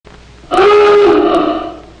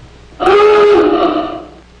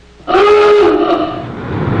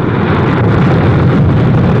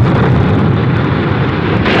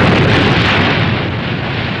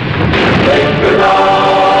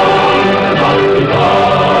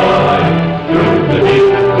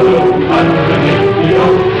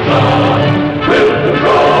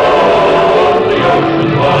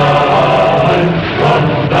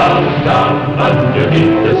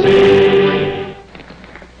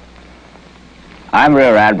I'm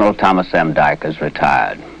Rear Admiral Thomas M. Dykers,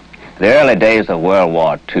 retired. The early days of World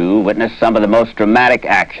War II witnessed some of the most dramatic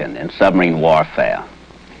action in submarine warfare.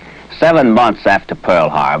 7 months after Pearl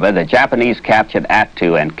Harbor, the Japanese captured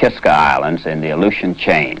Attu and Kiska Islands in the Aleutian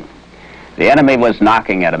Chain. The enemy was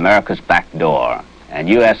knocking at America's back door, and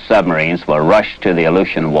U.S. submarines were rushed to the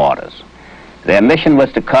Aleutian waters. Their mission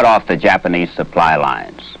was to cut off the Japanese supply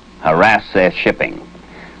lines, harass their shipping.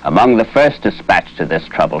 Among the first dispatched to this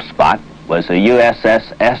trouble spot was the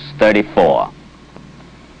USS S-34.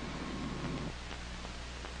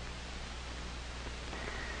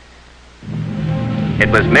 It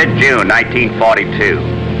was mid-June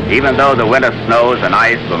 1942. Even though the winter snows and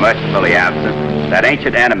ice were mercifully absent, that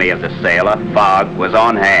ancient enemy of the sailor, fog, was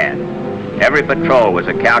on hand. Every patrol was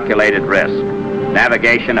a calculated risk,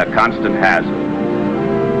 navigation a constant hazard.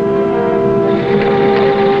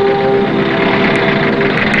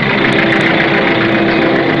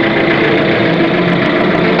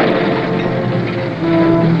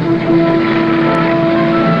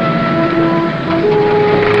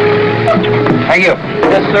 Thank you.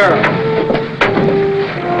 Yes, sir.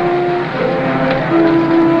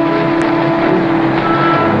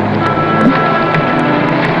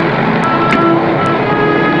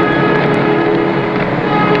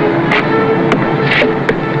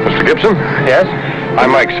 Mr. Gibson? Yes?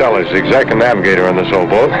 I'm Mike Sellers, the executive navigator on this old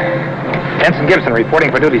boat. Ensign Gibson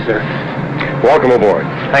reporting for duty, sir. Welcome aboard.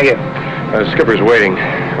 Thank you. The skipper's waiting.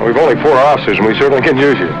 We've only 4 officers, and we certainly can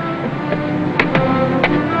use you.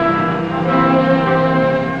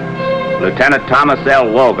 Lieutenant Thomas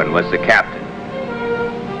L. Wogan was the captain.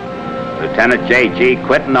 Lieutenant J.G.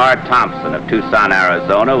 Quinton R. Thompson of Tucson,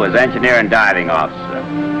 Arizona was engineer and diving officer.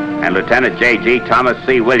 And Lieutenant J.G. Thomas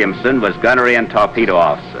C. Williamson was gunnery and torpedo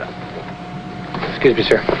officer. Excuse me,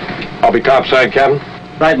 sir. I'll be topside, Captain.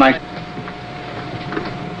 Right, Mike.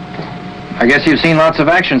 I guess you've seen lots of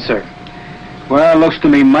action, sir. Well, it looks to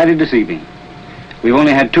me mighty deceiving. We've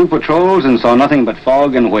only had 2 patrols and saw nothing but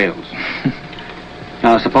fog and whales.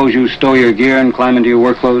 Now, suppose you stow your gear and climb into your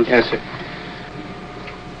work clothes? Yes, sir.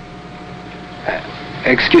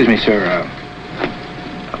 Excuse me, sir.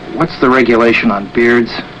 What's the regulation on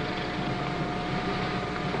beards?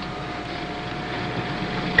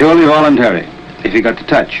 Purely voluntary, if you got to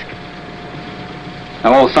touch.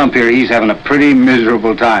 Now, old Thump here, he's having a pretty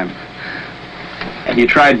miserable time. Have you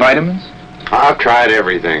tried vitamins? I've tried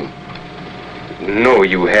everything. No,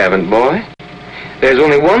 you haven't, boy. There's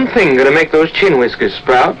only one thing gonna make those chin whiskers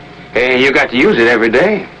sprout, and you got to use it every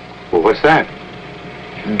day. Well, what's that?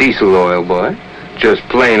 Diesel oil, boy. Just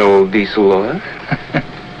plain old diesel oil.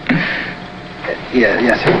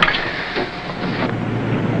 Yes, sir.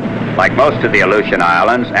 Like most of the Aleutian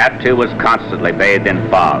Islands, Attu was constantly bathed in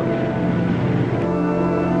fog.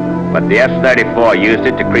 But the S-34 used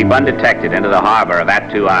it to creep undetected into the harbor of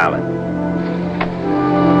Attu Island.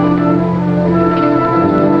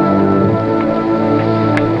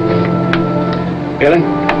 Feeling?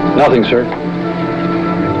 Nothing, sir.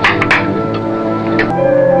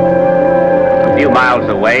 A few miles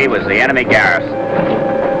away was the enemy garrison.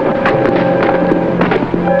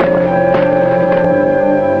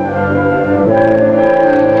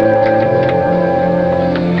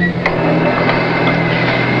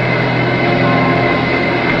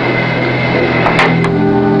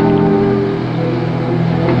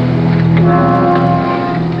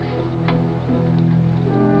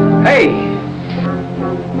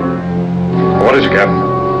 What is it, Captain?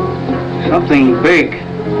 Something big.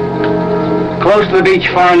 Close to the beach,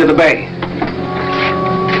 far into the bay.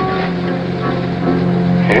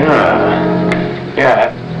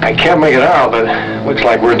 Yeah, I can't make it out, but looks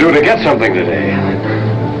like we're due to get something today.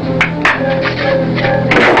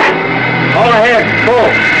 All ahead, full.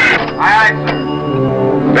 Aye, aye, sir.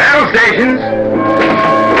 Battle stations.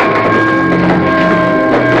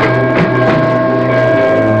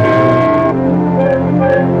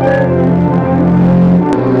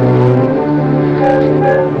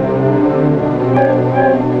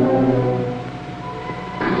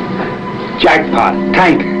 Jackpot,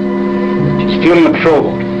 tanker. She's fueling the patrol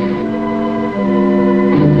boat.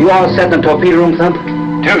 You all set in the torpedo room, Thump?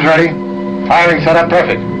 Tubes ready. Firing set up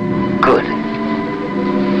perfect. Good.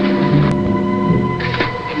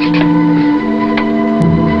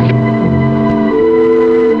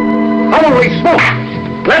 Holy smoke!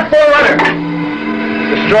 Left forerunner!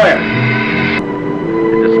 Destroyer.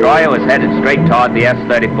 The destroyer was headed straight toward the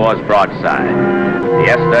S-34's broadside. The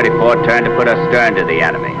S-34 turned to put her stern to the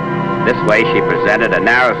enemy. This way she presented a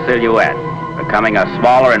narrow silhouette, becoming a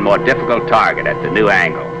smaller and more difficult target at the new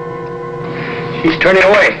angle. She's turning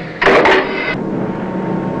away.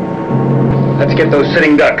 Let's get those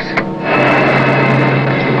sitting ducks.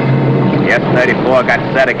 The S-34 got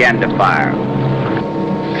set again to fire.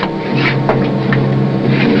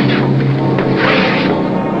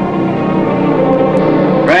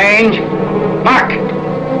 Range. Mark.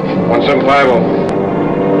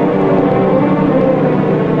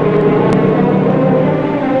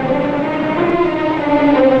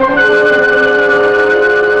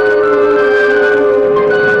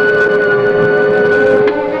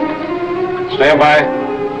 Stand by.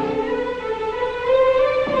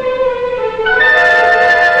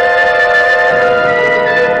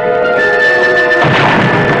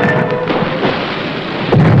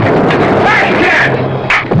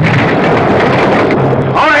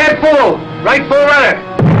 Right full rudder.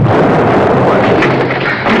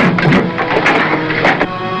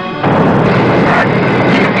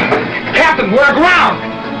 Captain, we're aground!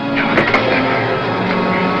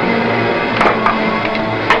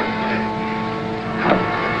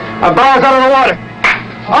 Our bow's out of the water.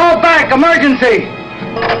 All back, emergency.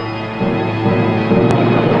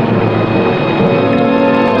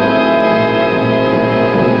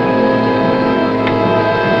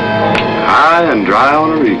 High and dry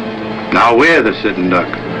on a reef. Now we're the sitting duck.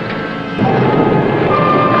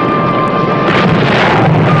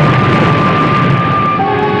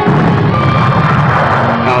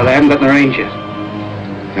 No, they haven't got in the range yet.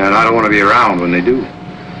 And I don't want to be around when they do.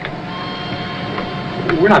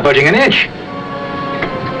 We're not budging an inch.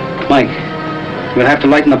 Mike, we'll have to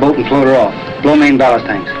lighten the boat and float her off. Blow main ballast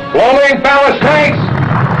tanks. Blow main ballast tanks!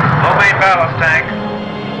 Low main ballast tank.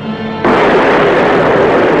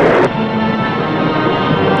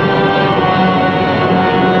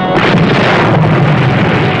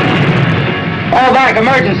 All back,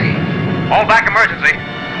 emergency. All back emergency.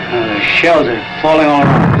 The shells are falling all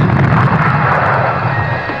around.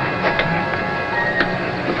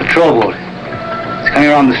 The patrol boat. It's coming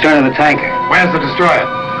around the stern of the tanker. Where's the destroyer?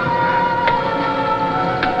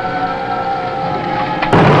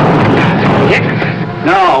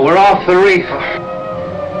 No, we're off the reef.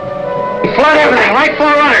 Flood everything, right full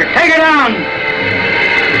rudder. Take her down.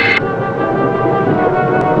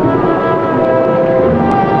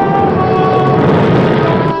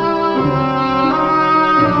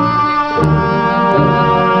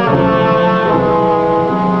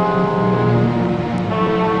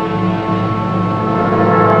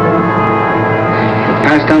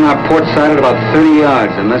 Pass down our port side at about 30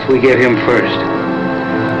 yards, unless we get him first.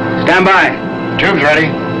 Stand by. Tubes ready.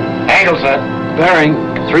 Angle set. Bearing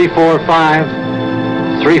 345,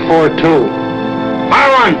 342.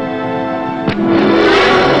 Fire one.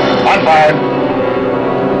 On fire.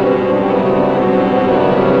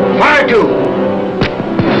 Fire two.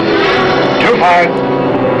 Two fired.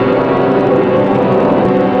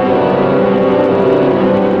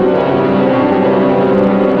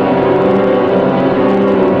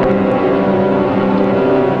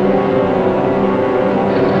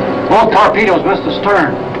 Both torpedoes missed the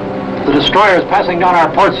stern. The destroyer is passing down our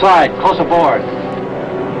port side, close aboard.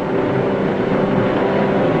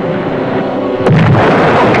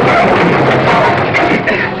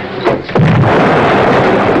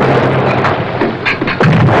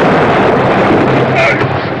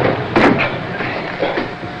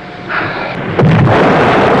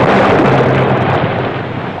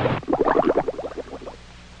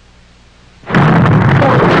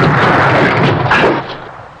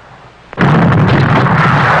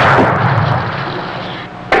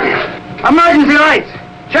 Emergency lights!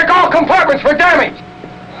 Check all compartments for damage.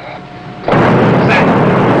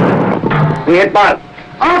 We hit bottom.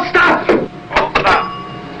 All stop! All stop.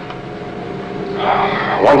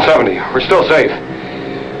 170. We're still safe.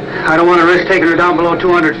 I don't want to risk taking her down below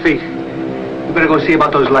 200 feet. You better go see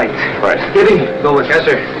about those lights. Right. Gibby, go with Yes,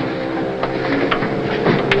 sir.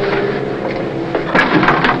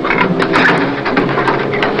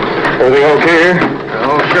 Everything okay here?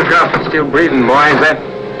 Oh, shook up. Still breathing, boys. That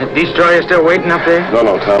destroyer still waiting up there?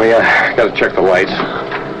 No, Tommy. I gotta check the lights.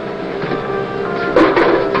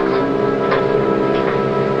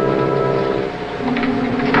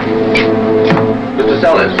 Mr.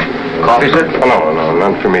 Sellers. Coffee, sir? Oh, no,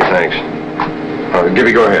 none for me, thanks.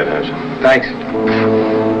 Gibby, go ahead, Hess. Thanks.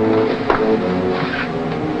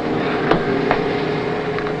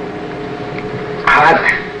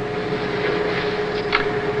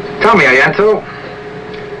 Tell me, Ayanto,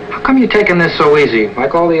 how come you're taking this so easy,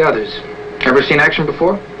 like all the others? Ever seen action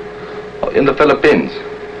before? In the Philippines,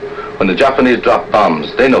 when the Japanese drop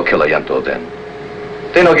bombs, they no kill Ayanto then.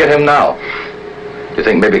 They no get him now. You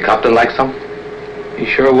think maybe Captain likes some? He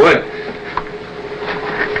sure would.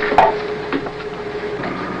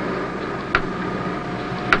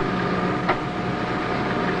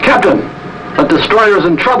 Captain, the destroyer's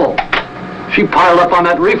in trouble. She piled up on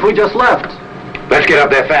that reef we just left. Let's get up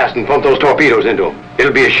there fast and pump those torpedoes into them.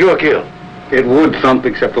 It'll be a sure kill. It would thump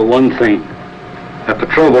except for one thing. That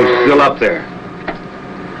patrol boat's still up there.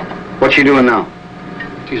 What's she doing now?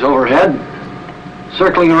 She's overhead,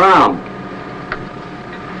 circling around.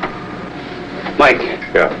 Mike.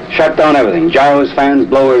 Yeah. Shut down everything. Gyros, fans,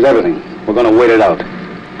 blowers, everything. We're gonna wait it out.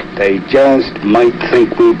 They just might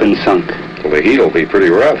think we've been sunk. Well, the heat'll be pretty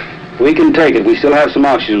rough. We can take it. We still have some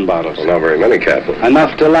oxygen bottles. Well, not very many, Captain.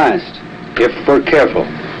 Enough to last, if we're careful.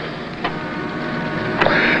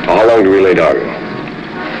 How long do we lay down?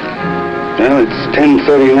 Well, it's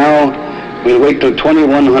 10:30 now. We'll wait till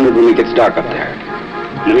 2100 when it gets dark up there.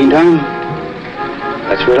 In the meantime,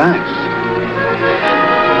 let's relax.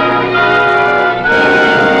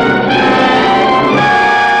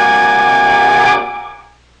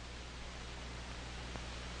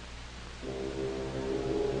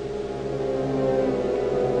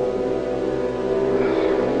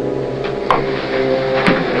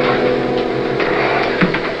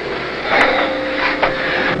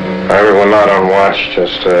 Everyone not on watch,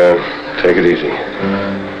 just take it easy.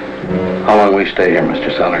 How long we stay here,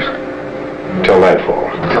 Mr. Sellers? Till nightfall.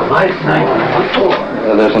 Till nightfall?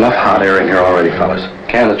 There's enough hot air in here already, fellas.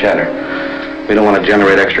 Can the chatter. We don't want to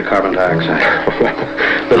generate extra carbon dioxide.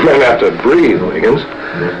 The men have to breathe, Wiggins.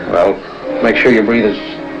 Well, make sure you breathe as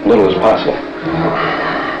little as possible.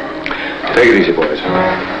 Take it easy, boys.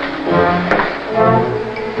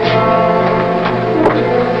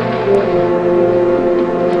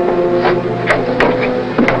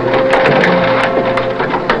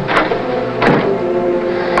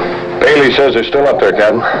 Bailey says they're still up there,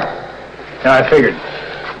 Captain. Yeah, I figured.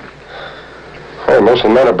 Hey, most of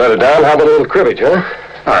the men are bedded down. How about a little cribbage, huh?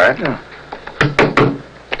 All right. Yeah.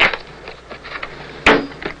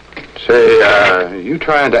 Say, you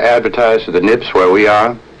trying to advertise to the Nips where we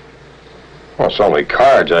are? Well, it's only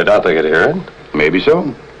cards. I doubt they could hear it. Maybe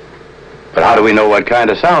so. But how do we know what kind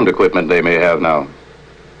of sound equipment they may have now?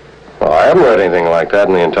 Well, I haven't read anything like that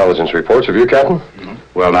in the intelligence reports. Have you, Captain? Mm-hmm.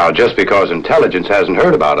 Well, now, just because intelligence hasn't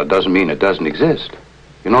heard about it doesn't mean it doesn't exist.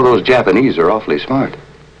 You know, those Japanese are awfully smart.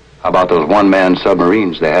 How about those one-man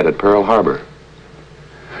submarines they had at Pearl Harbor?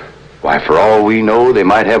 Why, for all we know, they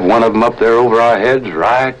might have one of them up there over our heads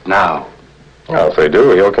right now. Well, if they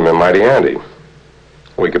do, he'll come in mighty handy.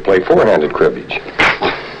 We could play four-handed cribbage.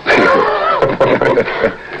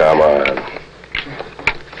 Come on.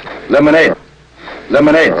 Lemonade.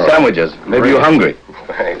 Lemonade, sandwiches. Maybe you're hungry.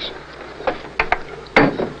 Thanks.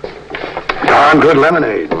 Darn good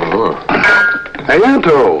lemonade. Hey,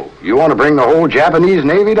 Yanto, you want to bring the whole Japanese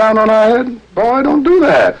Navy down on our head? Boy, don't do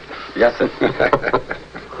that. Yes, sir.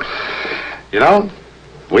 You know,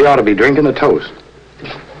 we ought to be drinking a toast.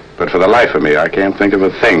 But for the life of me, I can't think of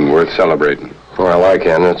a thing worth celebrating. Well, I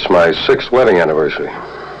can. It's my 6th wedding anniversary.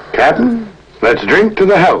 Captain, let's drink to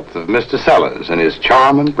the health of Mr. Sellers and his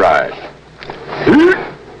charming bride.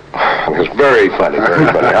 It was very funny, very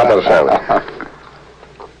funny. How about a sandwich?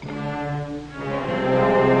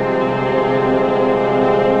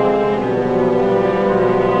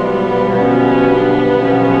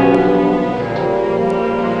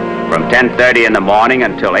 From 10:30 in the morning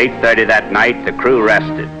until 8:30 that night, the crew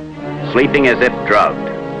rested, sleeping as if drugged.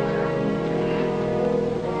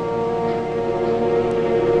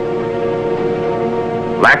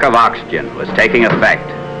 Lack of oxygen was taking effect.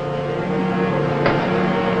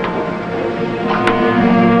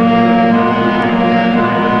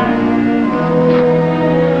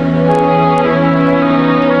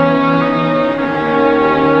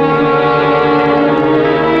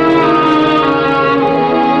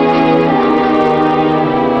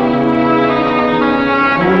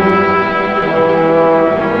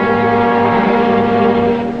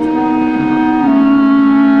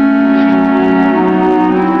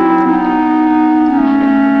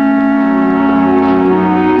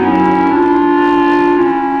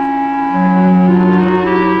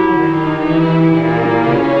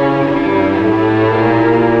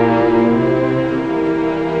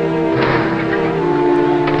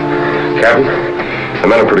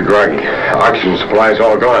 Pretty groggy. Oxygen supply's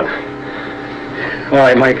all gone. All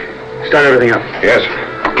right, Mike. Start everything up. Yes.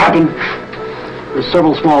 Captain, there's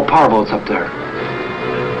several small power boats up there.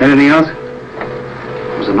 Anything else?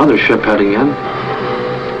 There's another ship heading in.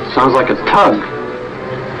 Sounds like a tug.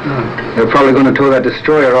 They're probably going to tow that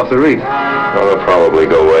destroyer off the reef. Well, they'll probably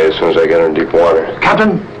go away as soon as they get in deep water.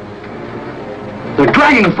 Captain, they're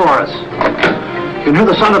dragging for us. You can hear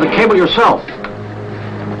the sound of the cable yourself.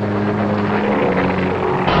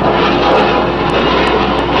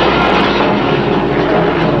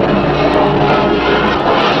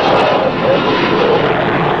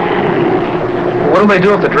 What'll they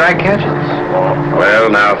do if the drag catches?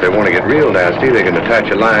 Well, now, if they want to get real nasty, they can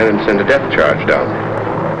attach a line and send a depth charge down.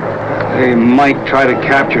 They might try to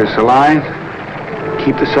capture us alive.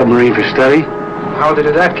 Keep the submarine for study. How would they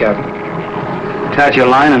do that, Captain? Attach a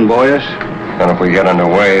line and buoy us. And if we get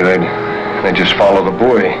underway, they'd just follow the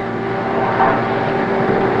buoy.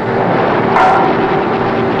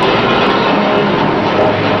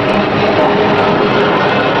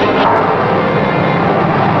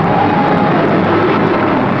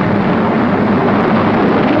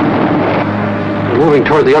 We're moving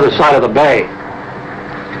toward the other side of the bay.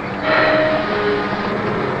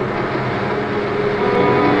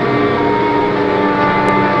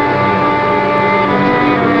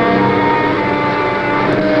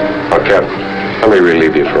 Captain, let me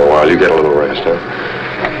relieve you for a while. You get a little rest,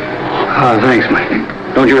 huh? Thanks, Mike.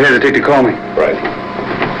 Don't you hesitate to call me. Right.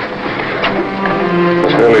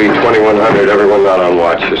 It's nearly 2100. Everyone not on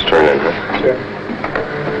watch just turned in, huh? Sure.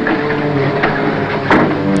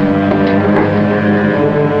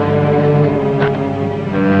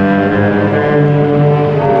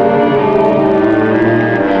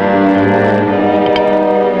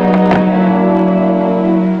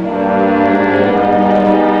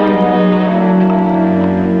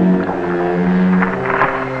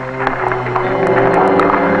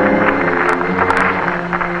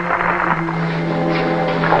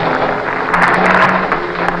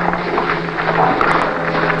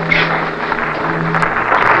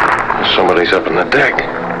 Somebody's up on the deck.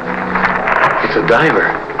 It's a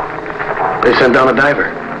diver. They sent down a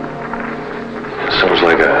diver. Sounds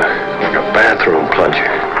like a bathroom plunger.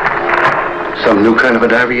 Some new kind of a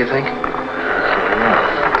diver, you think?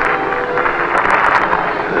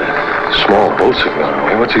 The small boats have gone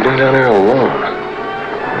away. What's he doing down there alone?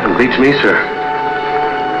 It beats me, sir.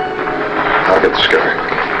 I'll get the skipper.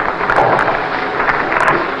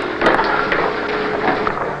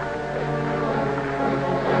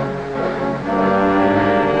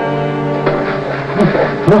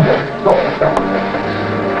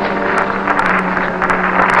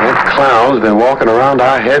 That clown's been walking around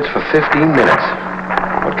our heads for 15 minutes.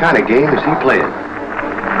 What kind of game is he playing?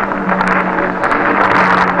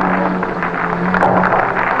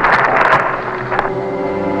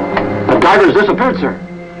 The diver's disappeared, sir.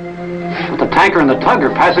 But the tanker and the tug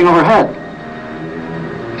are passing overhead.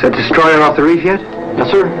 Is that destroyer off the reef yet? Yes,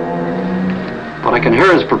 sir. But I can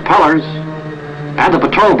hear his propellers and the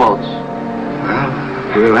patrol boats.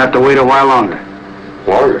 Well, we'll have to wait a while longer.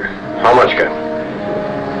 Longer? How much, Captain?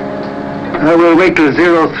 We'll wait till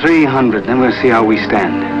 0300, then we'll see how we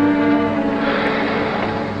stand.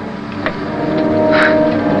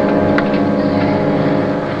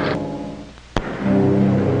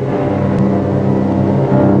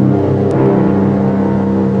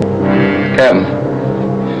 Captain,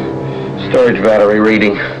 storage battery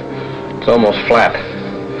reading. It's almost flat.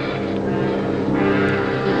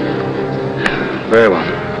 Very well.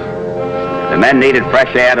 The men needed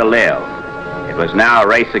fresh air to live. It was now a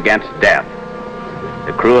race against death.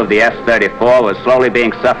 The crew of the S-34 was slowly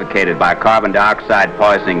being suffocated by carbon dioxide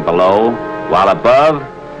poisoning below, while above,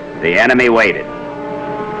 the enemy waited.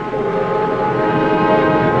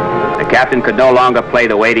 The captain could no longer play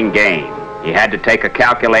the waiting game. He had to take a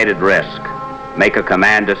calculated risk, make a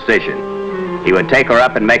command decision. He would take her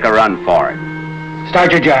up and make a run for it.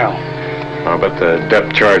 Start your gyro. I'll bet the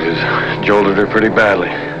depth charges jolted her pretty badly.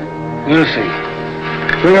 We'll see.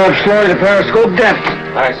 Bring up slowly to periscope depth.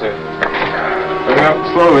 Aye, sir. Bring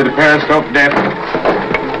up slowly to periscope depth.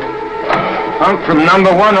 Pump from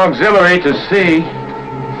number 1 auxiliary to C.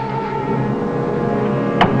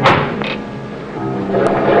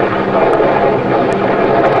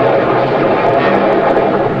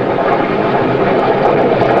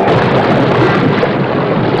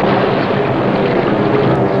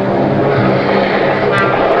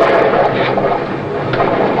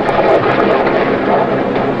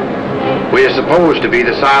 Supposed to be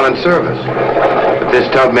the silent service. But this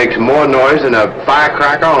tub makes more noise than a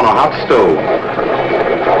firecracker on a hot stove.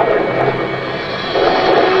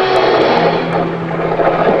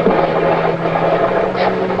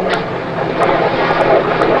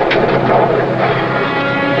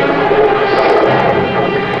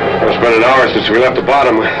 It's been an hour since we left the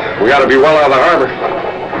bottom. We gotta be well out of the harbor.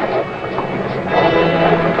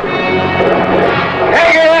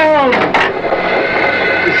 Hang around!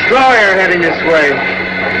 Destroyer heading this way.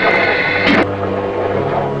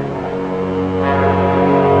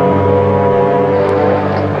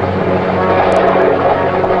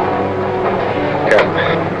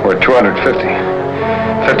 Captain, we're 250.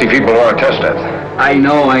 50 feet below our test depth. I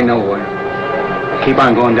know. Keep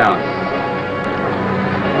on going down.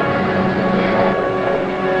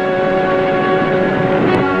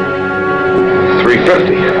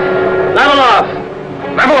 350. Level off!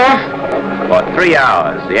 Level off! For 3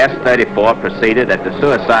 hours, the S-34 proceeded at the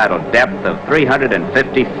suicidal depth of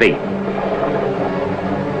 350 feet.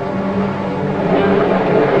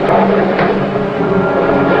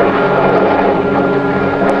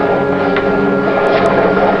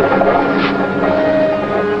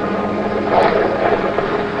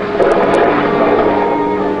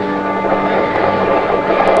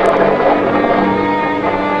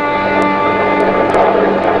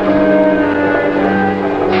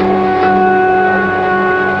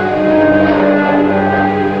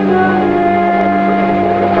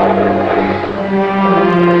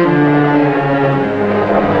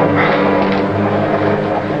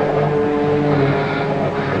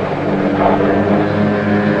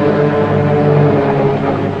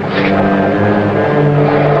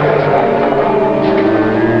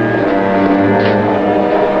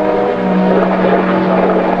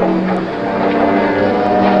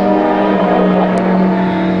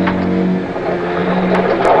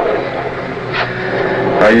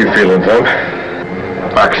 How you feeling, Thump?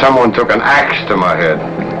 Like someone took an axe to my head.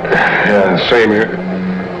 Yeah, same here.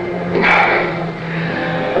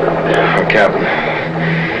 Oh, Captain,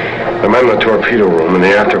 the men in the torpedo room and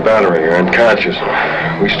the after battery are unconscious.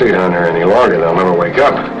 We stay down there any longer, they'll never wake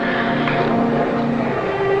up.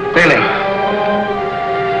 Bailey.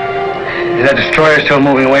 Is that destroyer still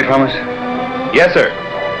moving away from us? Yes, sir.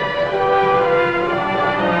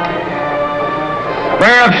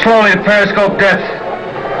 Bring her up slowly at periscope depth.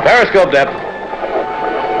 Periscope depth.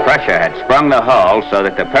 Pressure had sprung the hull so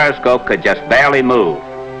that the periscope could just barely move.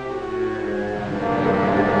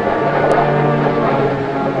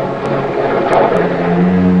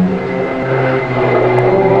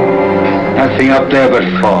 Nothing up there but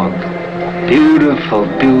fog. Beautiful,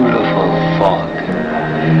 beautiful fog.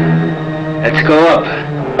 Let's go up.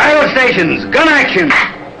 Battle stations, gun action!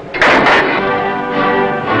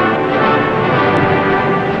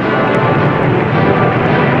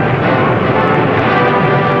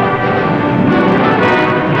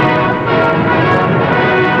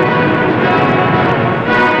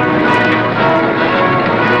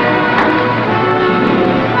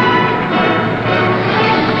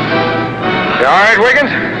 You all right,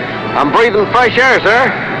 Wiggins? I'm breathing fresh air, sir.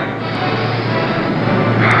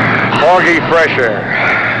 Foggy fresh air.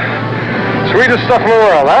 Sweetest stuff in the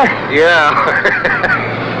world, huh? Yeah.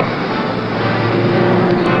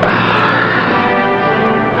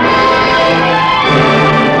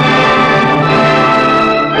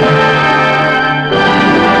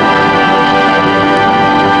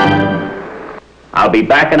 I'll be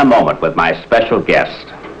back in a moment with my special guest.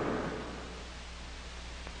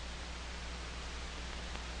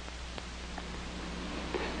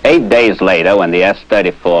 Eight days later, when the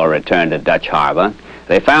S-34 returned to Dutch Harbor,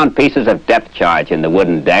 they found pieces of depth charge in the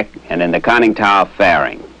wooden deck and in the conning tower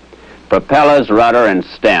fairing. Propellers, rudder, and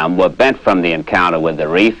stem were bent from the encounter with the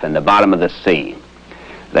reef and the bottom of the sea.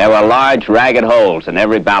 There were large, ragged holes in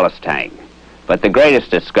every ballast tank. But the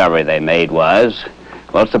greatest discovery they made was,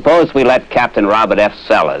 well, suppose we let Captain Robert F.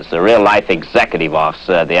 Sellers, the real-life executive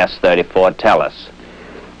officer of the S-34, tell us.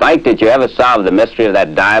 Mike, did you ever solve the mystery of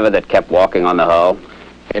that diver that kept walking on the hull?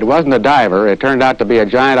 It wasn't a diver. It turned out to be a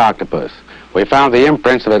giant octopus. We found the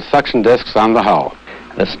imprints of its suction discs on the hull.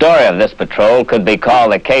 The story of this patrol could be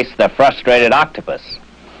called the case of the frustrated octopus.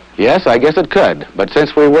 Yes, I guess it could. But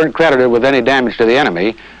since we weren't credited with any damage to the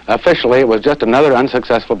enemy, officially it was just another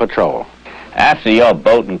unsuccessful patrol. After your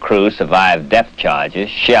boat and crew survived depth charges,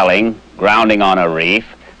 shelling, grounding on a reef,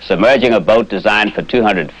 submerging a boat designed for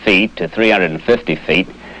 200 feet to 350 feet,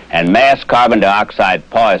 and mass carbon dioxide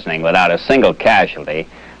poisoning without a single casualty,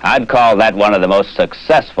 I'd call that one of the most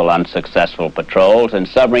successful unsuccessful patrols in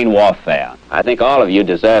submarine warfare. I think all of you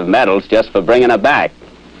deserve medals just for bringing her back.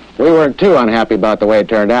 We weren't too unhappy about the way it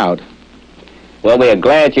turned out. Well, we are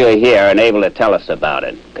glad you're here and able to tell us about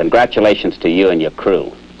it. Congratulations to you and your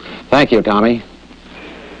crew. Thank you, Tommy.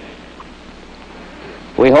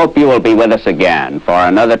 We hope you will be with us again for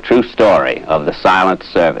another true story of the silent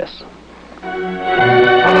service.